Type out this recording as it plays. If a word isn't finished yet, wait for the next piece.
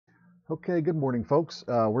Okay, good morning, folks.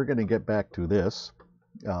 We're going to get back to this.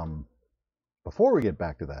 Um, Before we get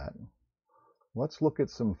back to that, let's look at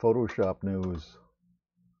some Photoshop news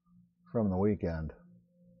from the weekend.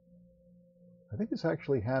 I think this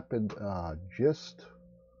actually happened just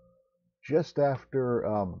after.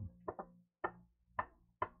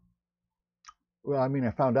 Well, I mean,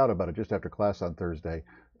 I found out about it just after class on Thursday.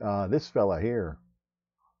 This fella here,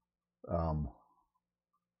 um,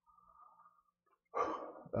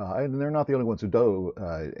 and they're not the only ones who do.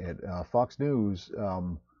 Fox News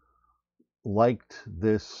liked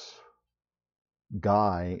this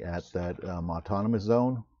guy at that autonomous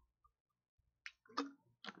zone,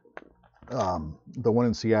 the one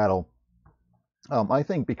in Seattle. I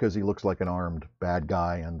think because he looks like an armed bad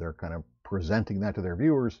guy, and they're kind of presenting that to their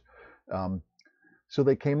viewers. Um, so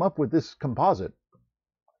they came up with this composite.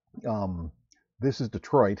 Um, this is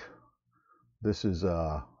Detroit. This is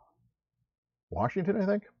Washington, I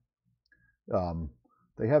think. Um,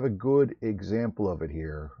 they have a good example of it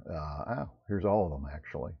here. Here's all of them,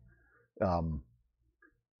 actually. Um,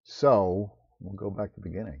 so we'll go back to the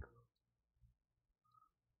beginning.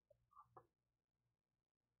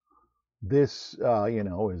 This,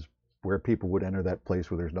 is where people would enter that place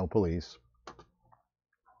where there's no police.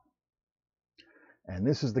 And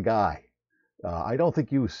this is the guy. I don't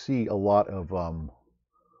think you see a lot of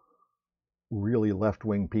really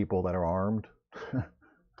left-wing people that are armed.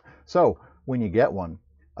 So when you get one,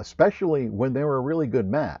 especially when they're a really good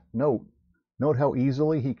mat, note how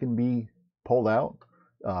easily he can be pulled out.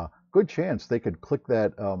 Good chance they could click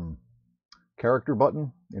that character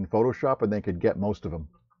button in Photoshop and they could get most of them.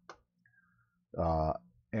 Uh,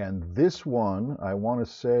 and this one, I want to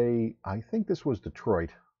say, I think this was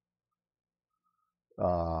Detroit.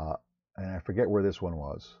 And I forget where this one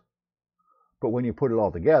was. But when you put it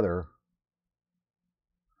all together,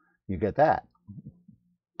 you get that,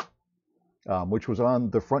 which was on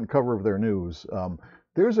the front cover of their news.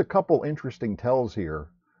 There's a couple interesting tells here.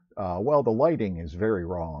 Well, the lighting is very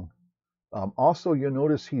wrong. Also, you'll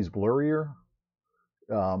notice he's blurrier.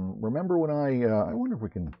 Remember when I wonder if we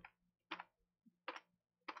can,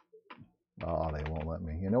 oh, they won't let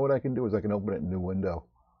me. You know what I can do is I can open it in a new window.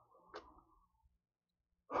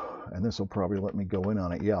 And this will probably let me go in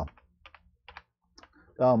on it, yeah.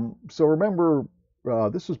 So remember,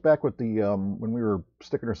 this was back with the when we were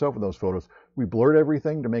sticking ourselves in those photos. We blurred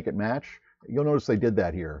everything to make it match. You'll notice they did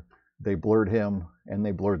that here. They blurred him and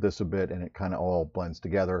they blurred this a bit, and it kind of all blends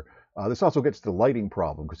together. This also gets to the lighting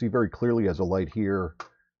problem because he very clearly has a light here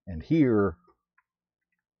and here,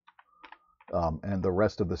 and the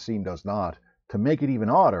rest of the scene does not. To make it even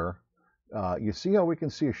odder, you see how we can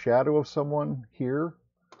see a shadow of someone here?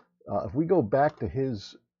 If we go back to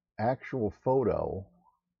his actual photo,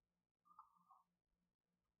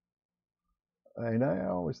 and I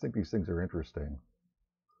always think these things are interesting.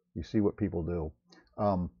 You see what people do.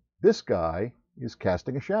 This guy is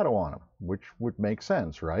casting a shadow on him, which would make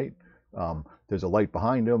sense, right? There's a light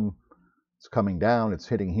behind him. It's coming down. It's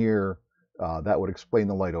hitting here. That would explain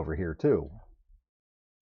the light over here, too.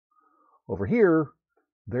 Over here,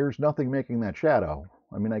 there's nothing making that shadow.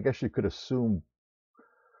 I mean, I guess you could assume,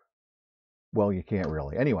 well, you can't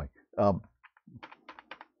really. Anyway,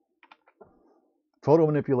 photo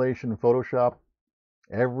manipulation, Photoshop.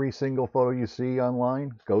 Every single photo you see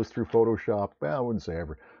online goes through Photoshop. Well, I wouldn't say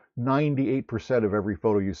every. 98% of every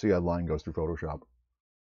photo you see online goes through Photoshop.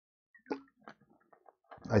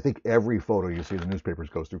 I think every photo you see in the newspapers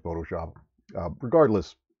goes through Photoshop.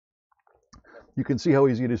 Regardless, you can see how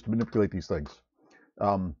easy it is to manipulate these things.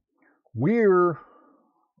 Are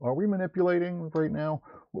we manipulating right now?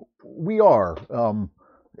 We are.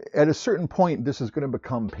 At a certain point, this is going to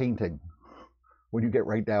become painting when you get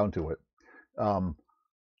right down to it.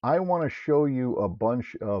 I want to show you a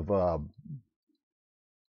bunch of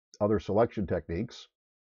other selection techniques,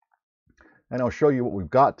 and I'll show you what we've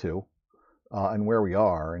got to and where we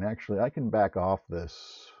are. And actually, I can back off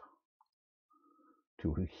this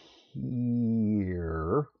to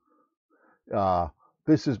here.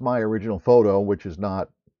 This is my original photo, which is not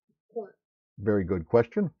a very good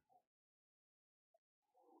question.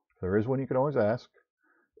 If there is one, you can always ask.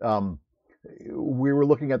 We were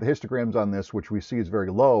looking at the histograms on this, which we see is very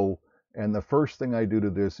low. And the first thing I do to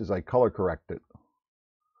this is I color correct it.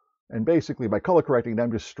 And basically, by color correcting it,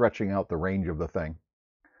 I'm just stretching out the range of the thing.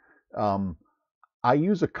 I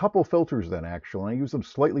use a couple filters then, actually. I use them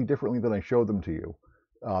slightly differently than I showed them to you.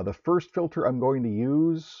 The first filter I'm going to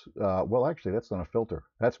use, well, actually, that's not a filter.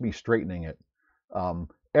 That's me straightening it.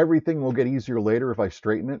 Everything will get easier later if I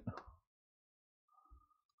straighten it.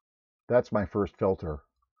 That's my first filter.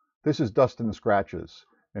 This is dust and scratches.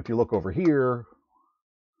 And if you look over here,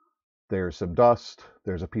 there's some dust,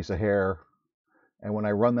 there's a piece of hair, and when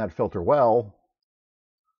I run that filter well,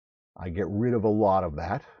 I get rid of a lot of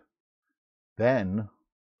that. Then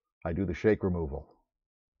I do the shake removal.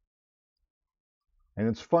 And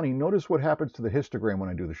it's funny, notice what happens to the histogram when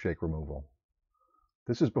I do the shake removal.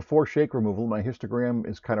 This is before shake removal. My histogram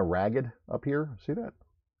is kind of ragged up here. See that?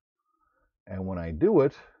 And when I do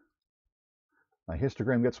it, my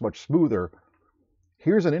histogram gets much smoother.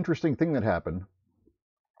 Here's an interesting thing that happened.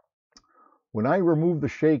 When I remove the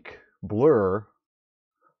shake blur,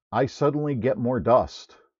 I suddenly get more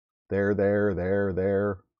dust. There. And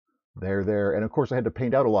of course I had to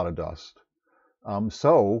paint out a lot of dust.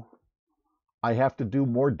 So I have to do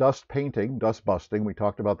more dust painting, dust busting. We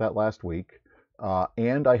talked about that last week.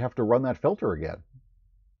 And I have to run that filter again.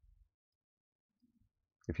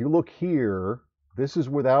 If you look here, this is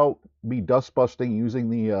without me dust busting using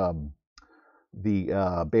the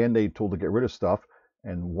Band-Aid tool to get rid of stuff.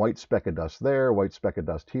 And white speck of dust there, white speck of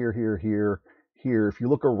dust here. If you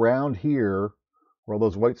look around here, where all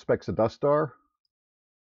those white specks of dust are,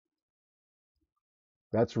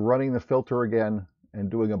 that's running the filter again and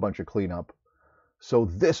doing a bunch of cleanup. So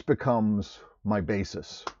this becomes my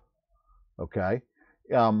basis. Okay.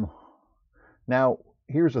 Now,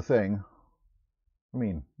 here's the thing. I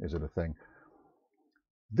mean, is it a thing?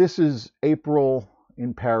 This is April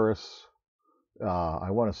in Paris.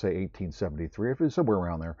 I want to say 1873, if it's somewhere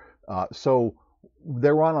around there. So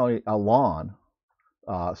they're on a lawn,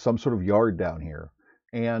 some sort of yard down here.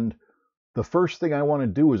 And the first thing I want to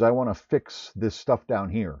do is I want to fix this stuff down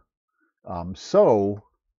here. So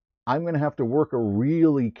I'm going to have to work a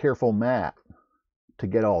really careful mat to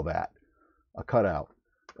get all that cut out.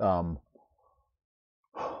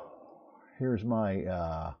 Here's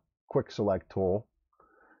my quick select tool,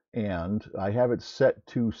 and I have it set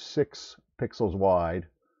to 6 pixels wide,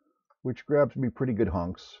 which grabs me pretty good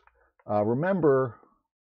hunks. Remember,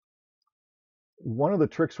 one of the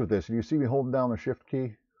tricks with this, and you see me holding down the shift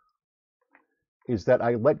key, is that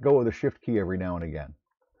I let go of the shift key every now and again.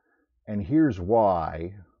 And here's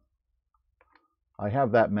why. I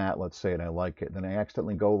have that mat, let's say, and I like it. Then I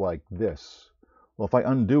accidentally go like this. Well, if I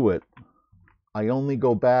undo it, I only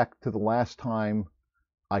go back to the last time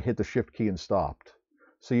I hit the shift key and stopped.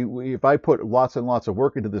 So if I put lots and lots of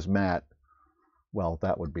work into this mat, well,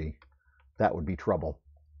 that would be trouble.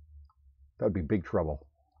 That would be big trouble.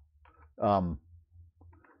 And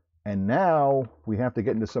now we have to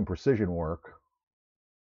get into some precision work.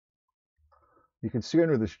 You can see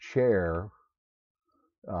under this chair,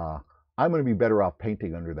 I'm going to be better off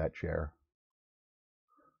painting under that chair.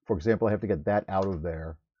 For example, I have to get that out of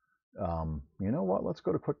there. You know what? Let's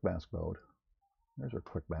go to quick mask mode. There's our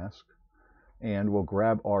quick mask. And we'll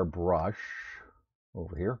grab our brush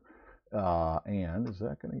over here. And is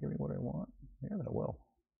that going to give me what I want? Yeah, that will.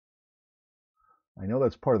 I know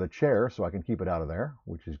that's part of the chair, so I can keep it out of there,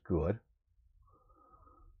 which is good.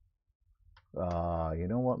 You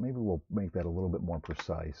know what? Maybe we'll make that a little bit more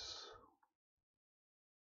precise.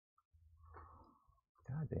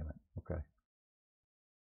 God damn it. Okay.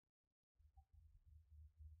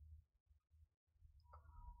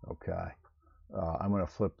 Okay. I'm going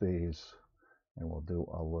to flip these, and we'll do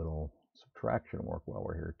a little subtraction work while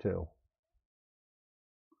we're here too.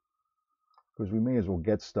 Because we may as well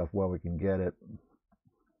get stuff while we can get it.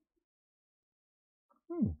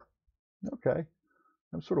 Okay.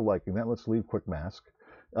 I'm sort of liking that. Let's leave quick mask.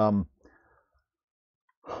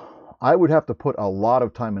 I would have to put a lot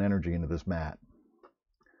of time and energy into this mat.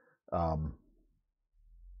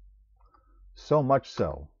 So much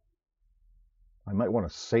so, I might want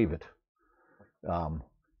to save it.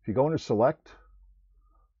 If you go into select,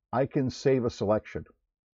 I can save a selection.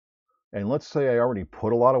 And let's say I already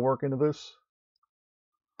put a lot of work into this.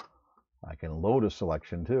 I can load a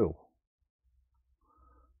selection too.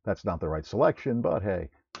 That's not the right selection, but hey.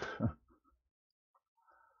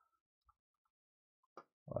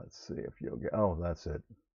 Let's see if you'll get, oh, that's it.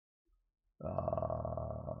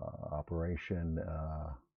 Operation,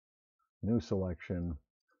 new selection.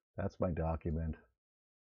 That's my document.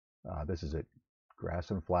 This is it.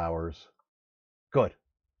 Grass and flowers. Good.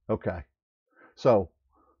 Okay. So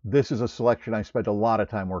this is a selection I spent a lot of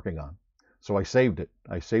time working on. So I saved it.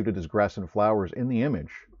 I saved it as grass and flowers in the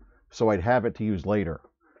image, so I'd have it to use later.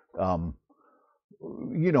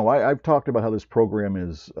 You know, I've talked about how this program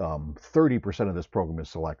is 30% of this program is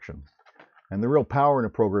selection. And the real power in a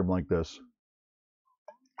program like this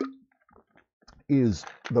is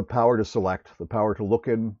the power to select, the power to look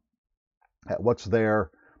in at what's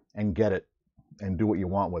there and get it and do what you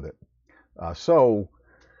want with it. So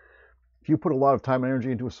if you put a lot of time and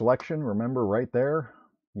energy into a selection, remember right there,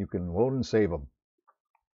 you can load and save them.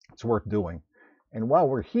 it's worth doing. And while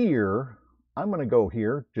we're here, I'm going to go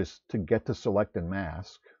here just to get to select and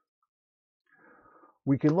mask.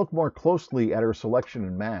 We can look more closely at our selection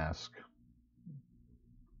and mask.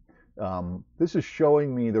 This is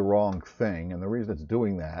showing me the wrong thing, and the reason it's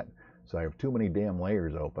doing that is I have too many damn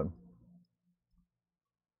layers open.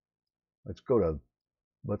 Let's go to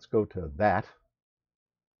that.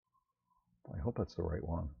 I hope that's the right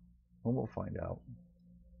one. Well, we'll find out.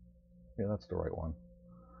 Yeah, that's the right one.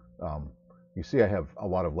 You see I have a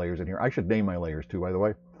lot of layers in here. I should name my layers too, by the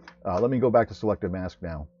way. Let me go back to selected mask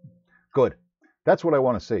now. Good. That's what I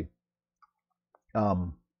want to see.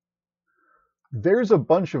 There's a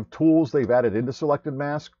bunch of tools they've added into selected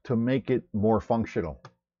mask to make it more functional.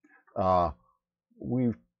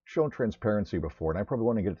 We've shown transparency before, and I probably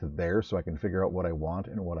want to get it to there so I can figure out what I want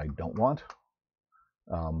and what I don't want.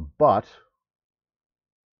 But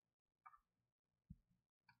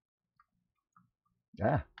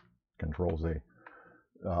Control Z.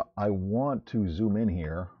 I want to zoom in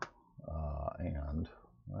here, and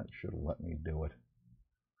that should let me do it.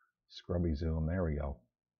 Scrubby zoom, there we go.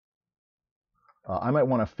 I might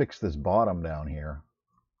want to fix this bottom down here.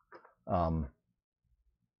 For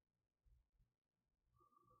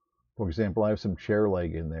example, I have some chair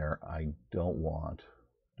leg in there I don't want.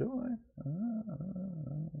 Do I?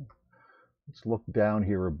 Let's look down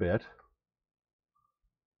here a bit,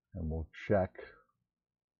 and we'll check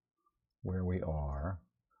where we are.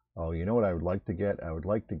 Oh, you know what I would like to get? I would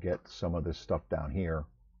like to get some of this stuff down here.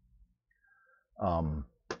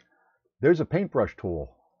 There's a paintbrush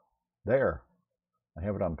tool. There. I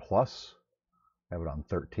have it on plus. I have it on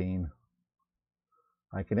 13.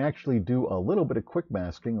 I can actually do a little bit of quick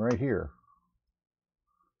masking right here.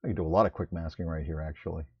 I can do a lot of quick masking right here,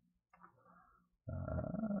 actually.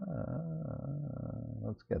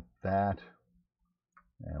 Let's get that.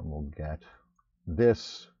 And we'll get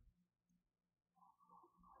this.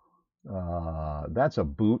 That's a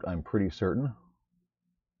boot, I'm pretty certain.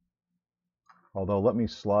 Although, let me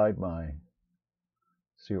slide my,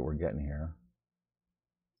 see what we're getting here.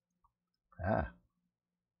 Yeah,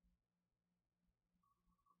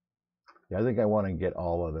 I think I want to get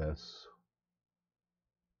all of this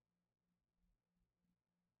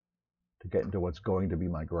to get into what's going to be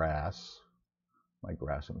my grass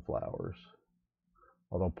and flowers.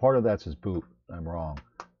 Although part of that's his boot, I'm wrong.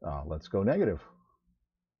 Let's go negative.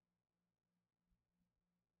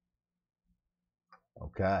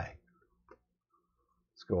 Okay.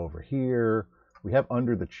 Let's go over here. We have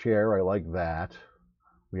under the chair, I like that.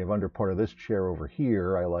 We have under part of this chair over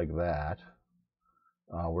here, I like that.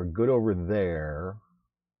 We're good over there.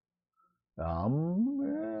 I'm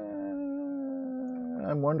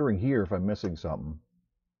wondering here if I'm missing something.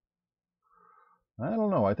 I don't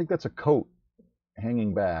know. I think that's a coat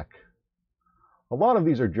hanging back. A lot of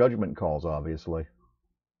these are judgment calls, obviously.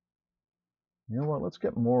 You know what? Let's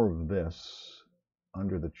get more of this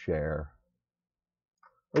under the chair.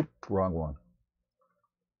 Oh, wrong one.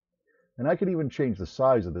 And I could even change the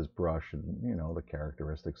size of this brush and, you know, the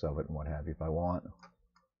characteristics of it and what have you if I want.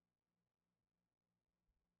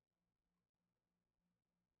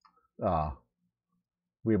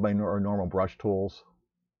 We have our normal brush tools.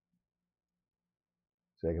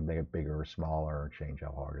 So I can make it bigger or smaller or change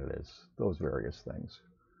how hard it is. Those various things.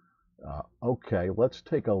 Okay, let's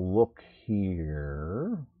take a look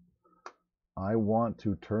here. I want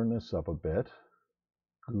to turn this up a bit.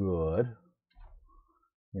 Good.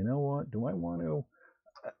 You know what? Do I want to?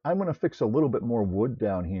 I'm going to fix a little bit more wood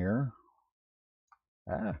down here.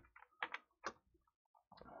 There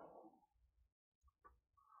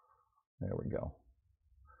we go.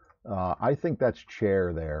 I think that's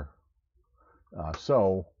chair there.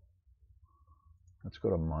 So let's go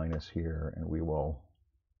to minus here, and we will.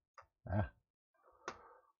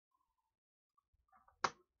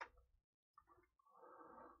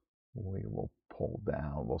 We will pull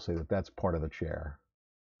down. We'll say that that's part of the chair.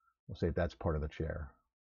 We'll say that's part of the chair.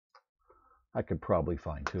 I could probably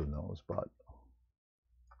fine tune those, but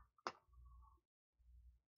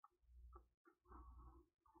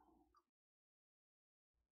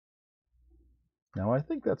now I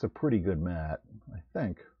think that's a pretty good mat. I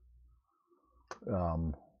think.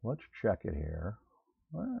 Let's check it here.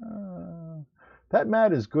 That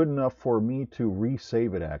mat is good enough for me to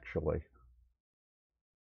resave it, actually.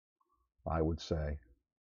 I would say.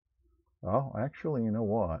 Oh, actually, you know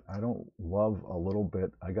what? I don't love a little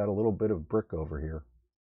bit. I got a little bit of brick over here.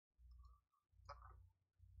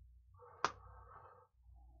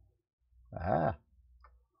 I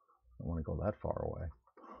don't want to go that far away.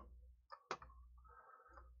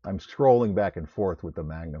 I'm scrolling back and forth with the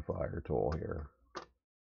magnifier tool here.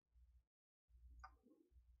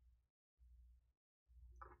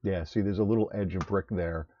 Yeah, see, there's a little edge of brick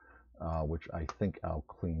there, which I think I'll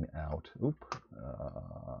clean out. Oop,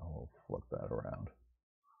 we'll flip that around.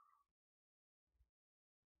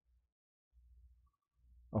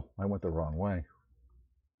 Oh, I went the wrong way.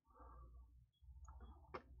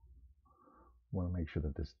 I want to make sure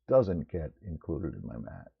that this doesn't get included in my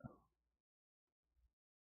mat.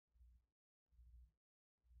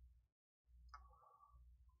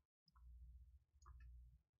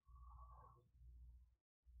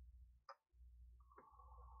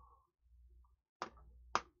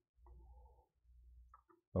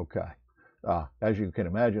 Okay. As you can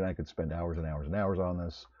imagine, I could spend hours and hours and hours on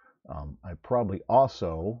this. I probably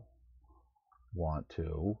also want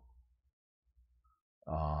to,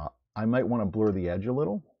 I might want to blur the edge a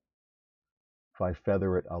little. If I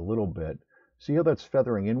feather it a little bit, see how that's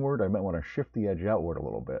feathering inward? I might want to shift the edge outward a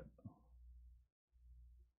little bit.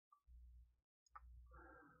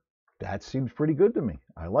 That seems pretty good to me.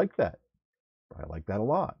 I like that. I like that a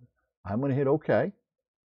lot. I'm going to hit OK.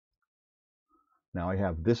 Now I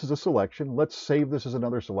have this as a selection. Let's save this as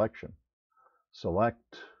another selection.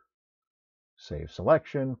 Select, save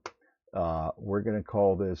selection. We're going to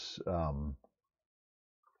call this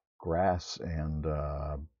grass and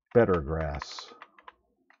better grass.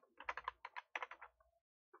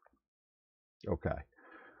 Okay.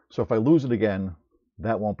 So if I lose it again,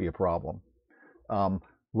 that won't be a problem.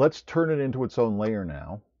 Let's turn it into its own layer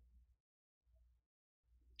now.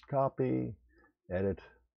 Copy, edit,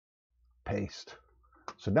 paste.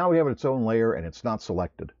 So now we have its own layer and it's not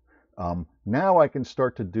selected. Now I can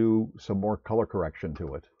start to do some more color correction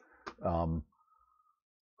to it. I'm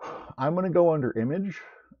going to go under image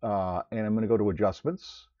and I'm going to go to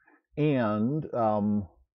adjustments. And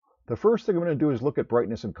the first thing I'm going to do is look at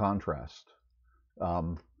brightness and contrast.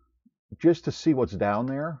 Just to see what's down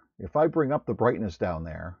there. If I bring up the brightness down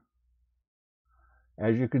there,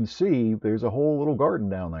 as you can see, there's a whole little garden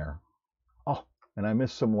down there. Oh, and I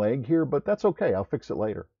missed some leg here, but that's okay. I'll fix it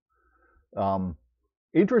later.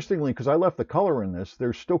 Interestingly, because I left the color in this,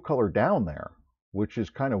 there's still color down there, which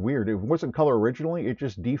is kind of weird. It wasn't color originally. It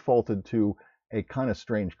just defaulted to a kind of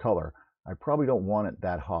strange color. I probably don't want it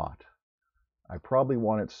that hot. I probably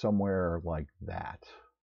want it somewhere like that.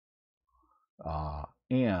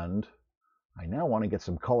 And I now want to get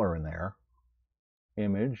some color in there.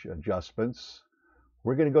 Image, adjustments.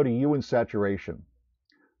 We're going to go to hue and saturation.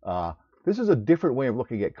 This is a different way of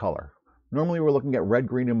looking at color. Normally we're looking at red,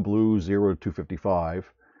 green, and blue, 0 to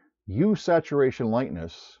 255. Hue, saturation,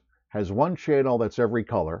 lightness has one channel that's every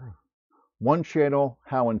color, one channel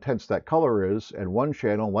how intense that color is, and one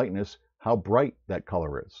channel, lightness, how bright that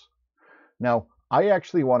color is. Now, I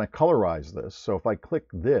actually want to colorize this, so if I click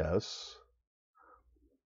this,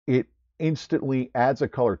 it instantly adds a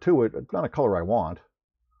color to it. It's not a color I want.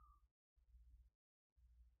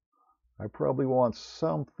 I probably want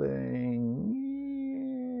something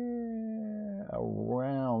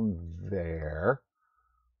around there.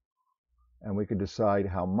 And we can decide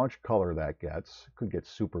how much color that gets. It could get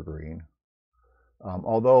super green.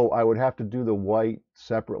 Although I would have to do the white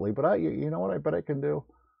separately, but you know what I bet I can do?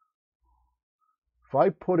 If I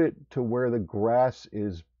put it to where the grass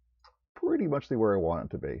is pretty much where I want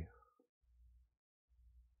it to be,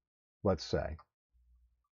 let's say.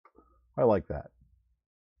 I like that.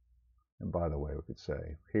 And by the way, we could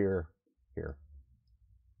say here, here.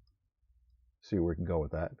 See where we can go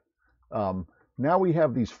with that. Now we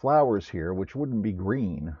have these flowers here, which wouldn't be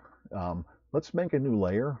green. Let's make a new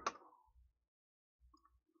layer.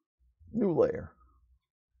 New layer.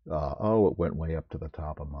 Oh, it went way up to the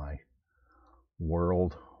top of my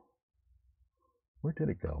world. Where did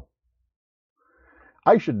it go?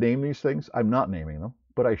 I should name these things. I'm not naming them,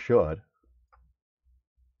 but I should.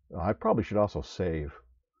 I probably should also save.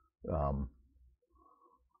 We're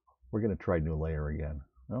going to try new layer again.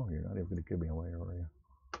 Oh, you're not even going to give me a layer, are you?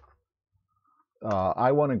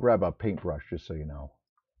 I want to grab a paintbrush just so you know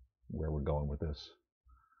where we're going with this.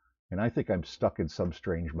 And I think I'm stuck in some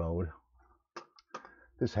strange mode.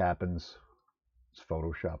 This happens. It's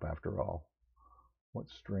Photoshop after all. What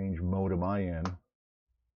strange mode am I in?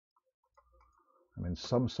 I'm in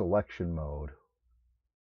some selection mode.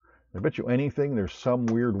 I bet you anything there's some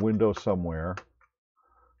weird window somewhere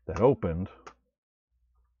that opened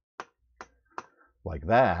like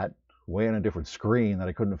that, way on a different screen that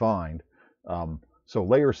I couldn't find. So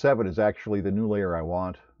layer 7 is actually the new layer I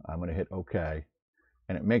want. I'm going to hit OK.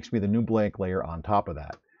 And it makes me the new blank layer on top of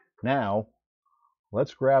that. Now,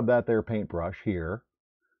 let's grab that there paintbrush here.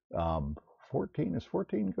 14, is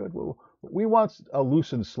 14 good? We want a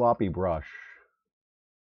loose and sloppy brush.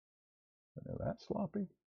 Is that sloppy?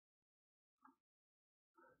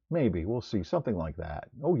 Maybe, we'll see, something like that.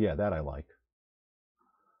 Oh yeah, that I like.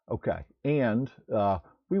 Okay, and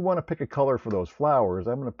we want to pick a color for those flowers.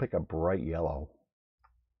 I'm going to pick a bright yellow.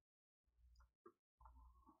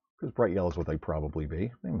 Because bright yellow is what they probably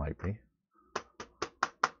be. They might be.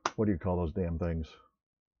 What do you call those damn things?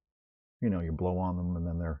 You know, you blow on them and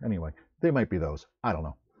then they're... Anyway, they might be those. I don't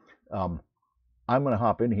know. I'm going to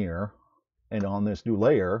hop in here, and on this new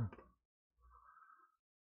layer,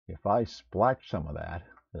 if I splash some of that,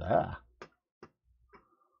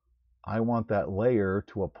 I want that layer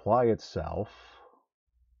to apply itself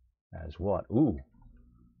as what? Ooh,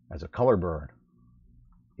 as a color burn.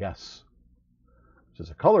 Yes.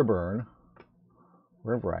 Just a color burn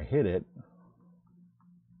wherever I hit it.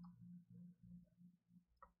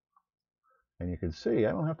 And you can see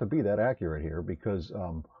I don't have to be that accurate here because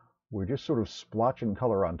we're just sort of splotching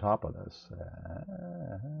color on top of this.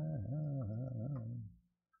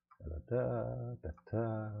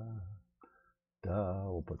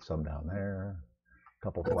 We'll put some down there. A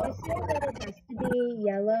couple flowers. Did you say that it has to be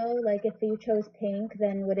yellow? Like if you chose pink,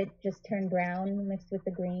 then would it just turn brown mixed with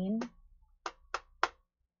the green?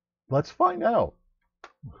 Let's find out.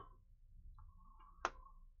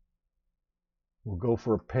 We'll go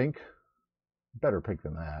for a pink. Better pink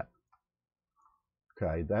than that.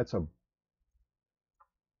 Okay, let's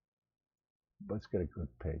get a good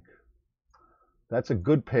pink. That's a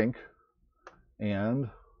good pink. And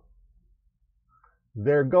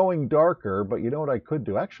they're going darker, but you know what I could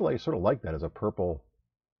do? Actually, I sort of like that as a purple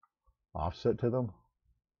offset to them.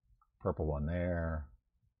 Purple one there.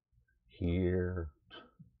 Here.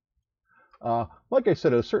 Like I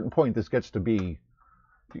said, at a certain point, this gets to be,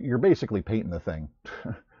 you're basically painting the thing.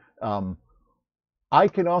 I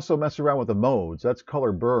can also mess around with the modes. That's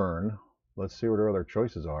color burn. Let's see what our other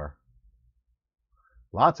choices are.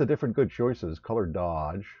 Lots of different good choices. Color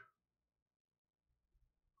dodge.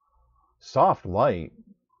 Soft light.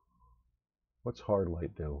 What's hard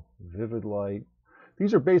light do? Vivid light.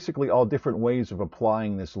 These are basically all different ways of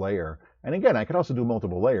applying this layer. And again, I can also do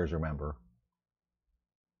multiple layers, remember.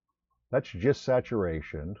 That's just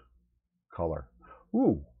saturation. Color.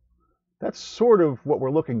 Ooh, that's sort of what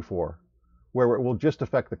we're looking for, where it will just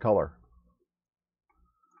affect the color.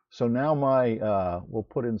 So now we'll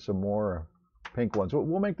put in some more pink ones.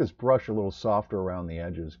 We'll make this brush a little softer around the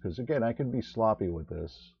edges, because again, I can be sloppy with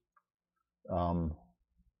this.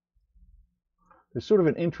 There's sort of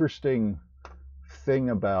an interesting thing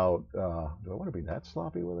about, do I want to be that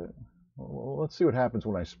sloppy with it? Well, let's see what happens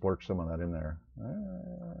when I splurge some of that in there.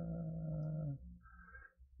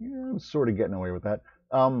 Yeah, I'm sort of getting away with that.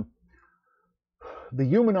 The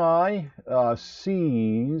human eye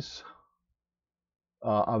sees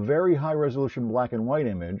a very high resolution black and white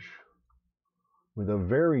image with a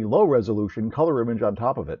very low resolution color image on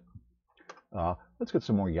top of it. Let's get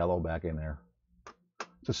some more yellow back in there.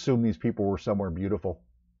 Let's assume these people were somewhere beautiful.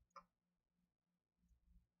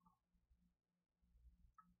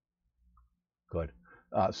 Good.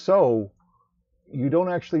 So you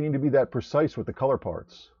don't actually need to be that precise with the color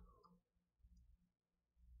parts.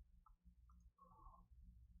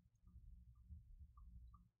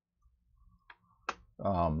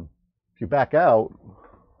 If you back out,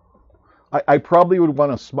 I probably would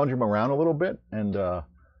want to smudge them around a little bit, and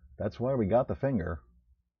that's why we got the finger.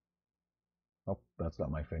 Oh, that's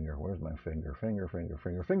not my finger. Where's my finger? Finger.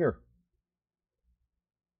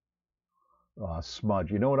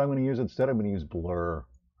 Smudge. You know what I'm going to use instead? I'm going to use blur.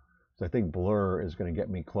 So I think blur is going to get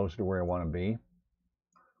me closer to where I want to be.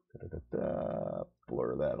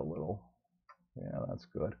 Blur that a little. Yeah, that's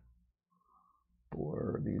good.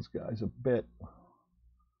 Blur these guys a bit.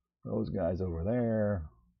 Those guys over there.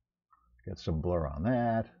 Get some blur on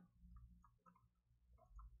that.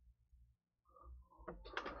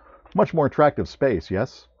 Much more attractive space,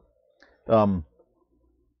 yes?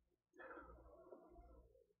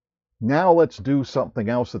 Now let's do something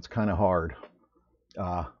else that's kind of hard.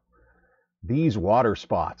 These water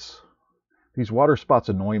spots. These water spots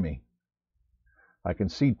annoy me. I can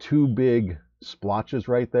see two big splotches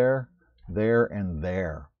right there, and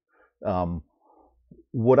there.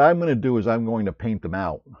 What I'm going to do is I'm going to paint them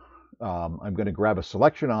out. I'm going to grab a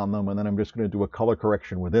selection on them, and then I'm just going to do a color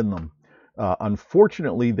correction within them.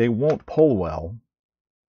 Unfortunately, they won't pull well.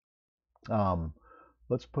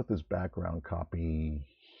 Let's put this background copy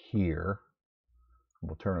here.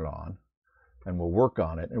 We'll turn it on, and we'll work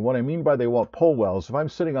on it. And what I mean by they won't pull well is if I'm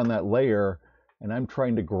sitting on that layer and I'm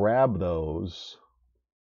trying to grab those,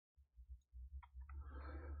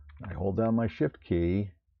 I hold down my shift key,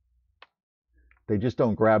 they just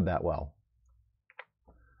don't grab that well.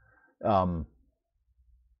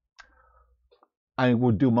 I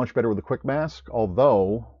would do much better with a quick mask,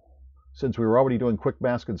 although since we were already doing quick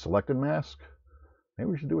mask and selected mask,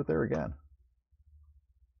 maybe we should do it there again.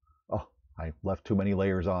 Oh, I left too many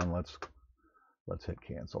layers on. Let's hit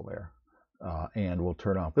cancel there. And we'll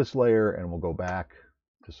turn off this layer and we'll go back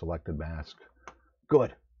to selected mask.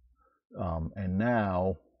 Good. And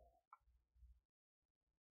now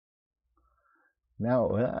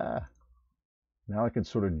I can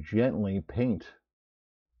sort of gently paint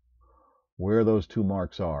where those two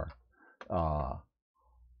marks are.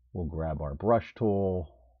 We'll grab our brush tool.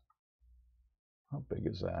 How big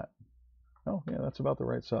is that? Oh, yeah, that's about the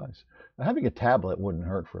right size. Now, having a tablet wouldn't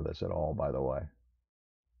hurt for this at all, by the way.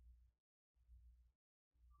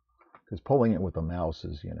 Because pulling it with the mouse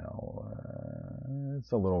is,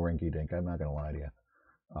 it's a little rinky-dink. I'm not going to lie to you.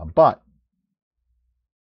 But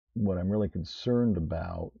what I'm really concerned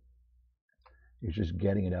about is just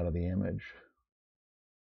getting it out of the image.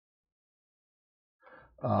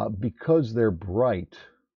 Because they're bright,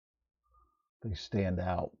 they stand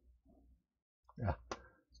out. Yeah,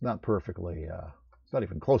 it's not perfectly, it's not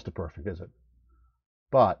even close to perfect, is it?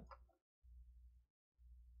 But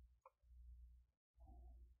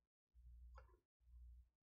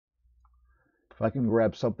if I can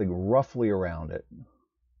grab something roughly around it,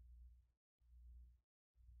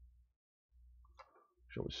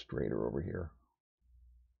 show it straighter over here.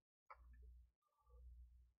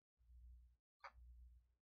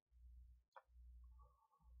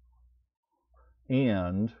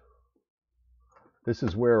 And this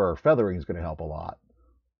is where our feathering is going to help a lot.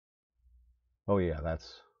 Oh yeah,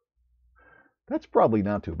 that's probably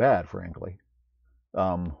not too bad, frankly.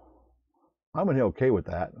 I'm going to be okay with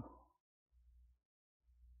that.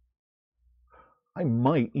 I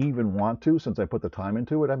might even want to, since I put the time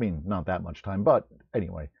into it. I mean, not that much time, but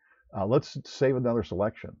anyway, let's save another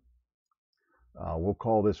selection. We'll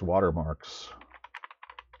call this watermarks,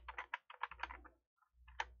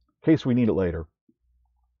 in case we need it later.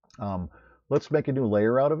 Let's make a new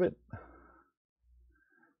layer out of it.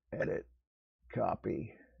 Edit,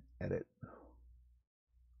 copy, edit,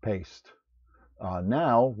 paste.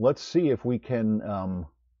 Now, let's see if we can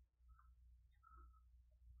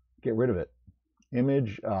get rid of it.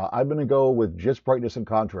 Image, I'm going to go with just brightness and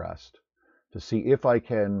contrast to see if I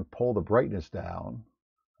can pull the brightness down.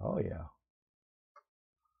 Oh yeah.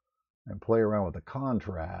 And play around with the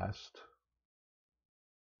contrast.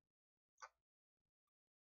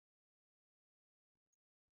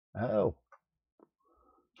 Oh,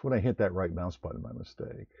 it's when I hit that right mouse button by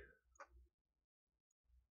mistake.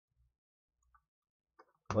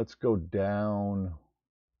 Let's go down.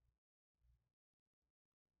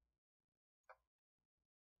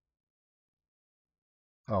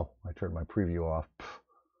 Oh, I turned my preview off.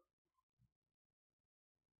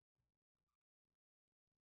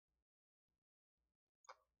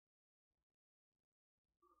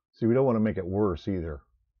 See, we don't want to make it worse either.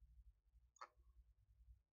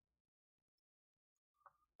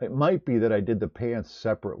 It might be that I did the pants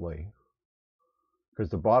separately, because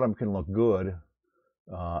the bottom can look good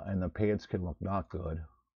and the pants can look not good.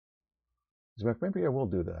 In fact, maybe I will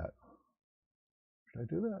do that. Should I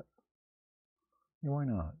do that? Yeah, why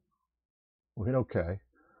not? We'll hit OK.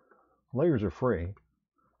 Layers are free.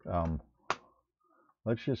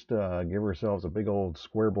 Let's just give ourselves a big old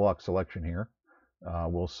square block selection here.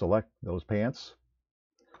 We'll select those pants.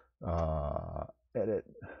 Edit,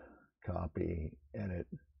 copy, edit.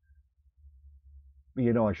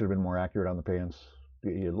 You know, I should have been more accurate on the pants.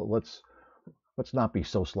 Let's not be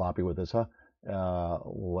so sloppy with this, huh?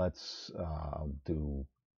 Let's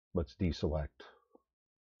deselect.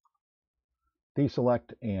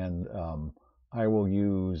 Deselect, and I will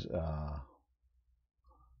use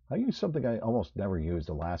I use something I almost never use,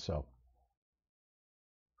 a lasso,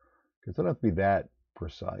 because it doesn't have to be that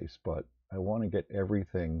precise, but I want to get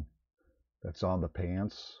everything that's on the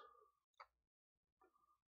pants.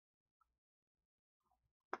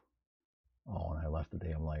 Oh, and I left the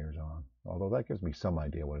damn layers on, although that gives me some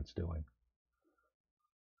idea what it's doing.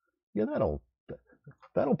 Yeah, that'll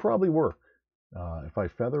probably work. If I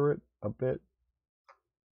feather it a bit.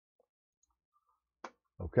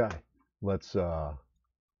 Okay, let's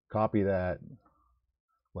copy that.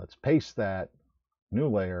 Let's paste that. New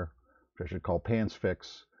layer, which I should call pants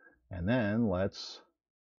fix. And then let's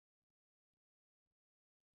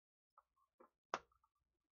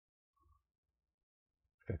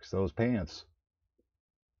fix those pants.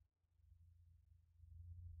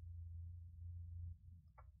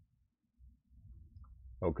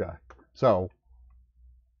 Okay, so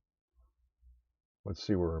let's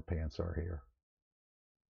see where our pants are here.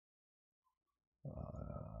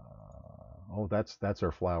 Oh, that's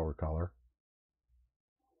our flower color.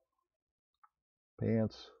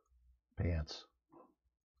 Pants. Pants.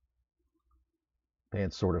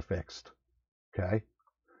 Pants sort of fixed. Okay.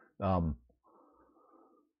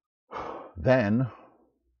 Then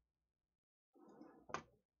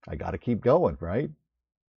I got to keep going, right?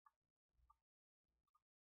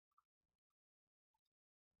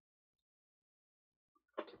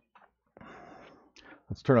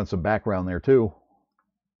 Let's turn on some background there too.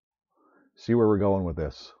 See where we're going with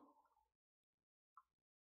this.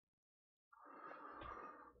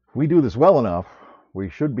 If we do this well enough, we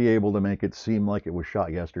should be able to make it seem like it was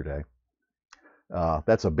shot yesterday.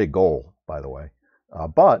 That's a big goal, by the way.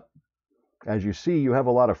 But as you see, you have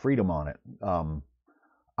a lot of freedom on it. I'm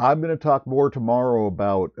going to talk more tomorrow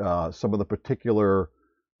about some of the particular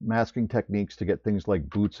masking techniques to get things like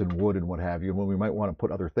boots and wood and what have you, when we might want to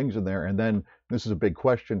put other things in there. And then this is a big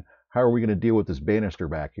question: how are we going to deal with this banister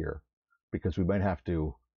back here? Because we might have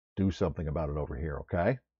to do something about it over here.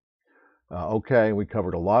 Okay. Okay, we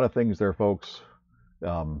covered a lot of things there, folks.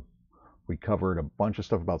 We covered a bunch of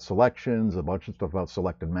stuff about selections, a bunch of stuff about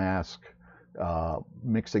select and mask,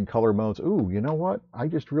 mixing color modes. Ooh, you know what? I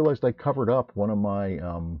just realized I covered up one of my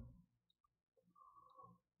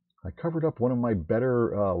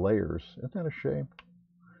better layers. Isn't that a shame?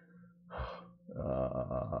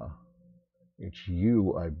 It's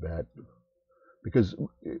you, I bet, because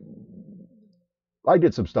I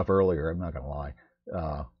did some stuff earlier. I'm not gonna lie.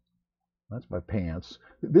 That's my pants.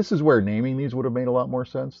 This is where naming these would have made a lot more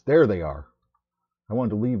sense. There they are. I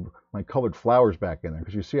wanted to leave my colored flowers back in there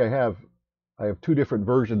because you see I have two different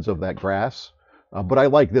versions of that grass, but I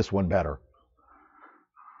like this one better.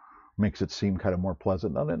 Makes it seem kind of more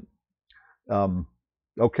pleasant, doesn't it?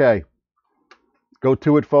 Okay, go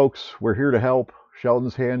to it, folks. We're here to help.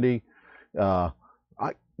 Sheldon's handy. I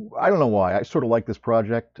don't know why. I sort of like this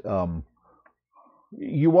project.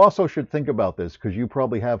 You also should think about this because you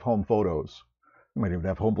probably have home photos. You might even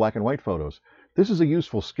have home black and white photos. This is a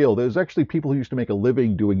useful skill. There's actually people who used to make a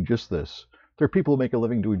living doing just this. There are people who make a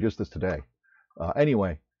living doing just this today.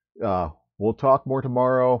 Anyway, we'll talk more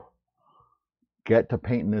tomorrow. Get to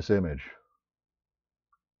painting this image.